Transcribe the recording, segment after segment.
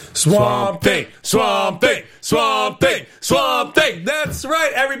Swamp Thing, Swamp Thing, Swamp Thing, Swamp Thing. That's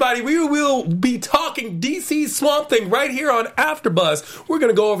right, everybody. We will be talking DC Swamp Thing right here on AfterBuzz. We're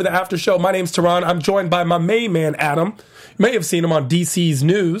going to go over the after show. My name's Teron. I'm joined by my main man, Adam. You may have seen him on DC's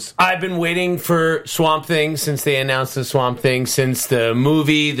News. I've been waiting for Swamp Thing since they announced the Swamp Thing, since the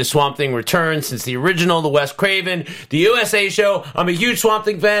movie, The Swamp Thing Returns, since the original, the Wes Craven, the USA show. I'm a huge Swamp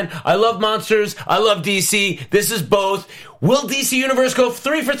Thing fan. I love monsters. I love DC. This is both. Will DC Universe go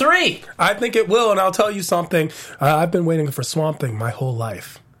 3 for 3? I think it will, and I'll tell you something. I've been waiting for Swamp Thing my whole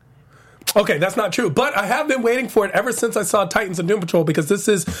life. Okay, that's not true, but I have been waiting for it ever since I saw Titans and Doom Patrol, because this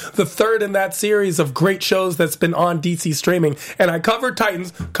is the third in that series of great shows that's been on DC streaming. And I covered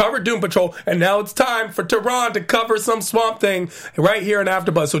Titans, covered Doom Patrol, and now it's time for Teron to cover some Swamp Thing right here in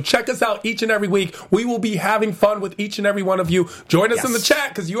AfterBuzz. So check us out each and every week. We will be having fun with each and every one of you. Join us in the chat,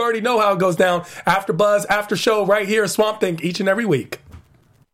 because you already know how it goes down. AfterBuzz, after show, right here, Swamp Thing, each and every week.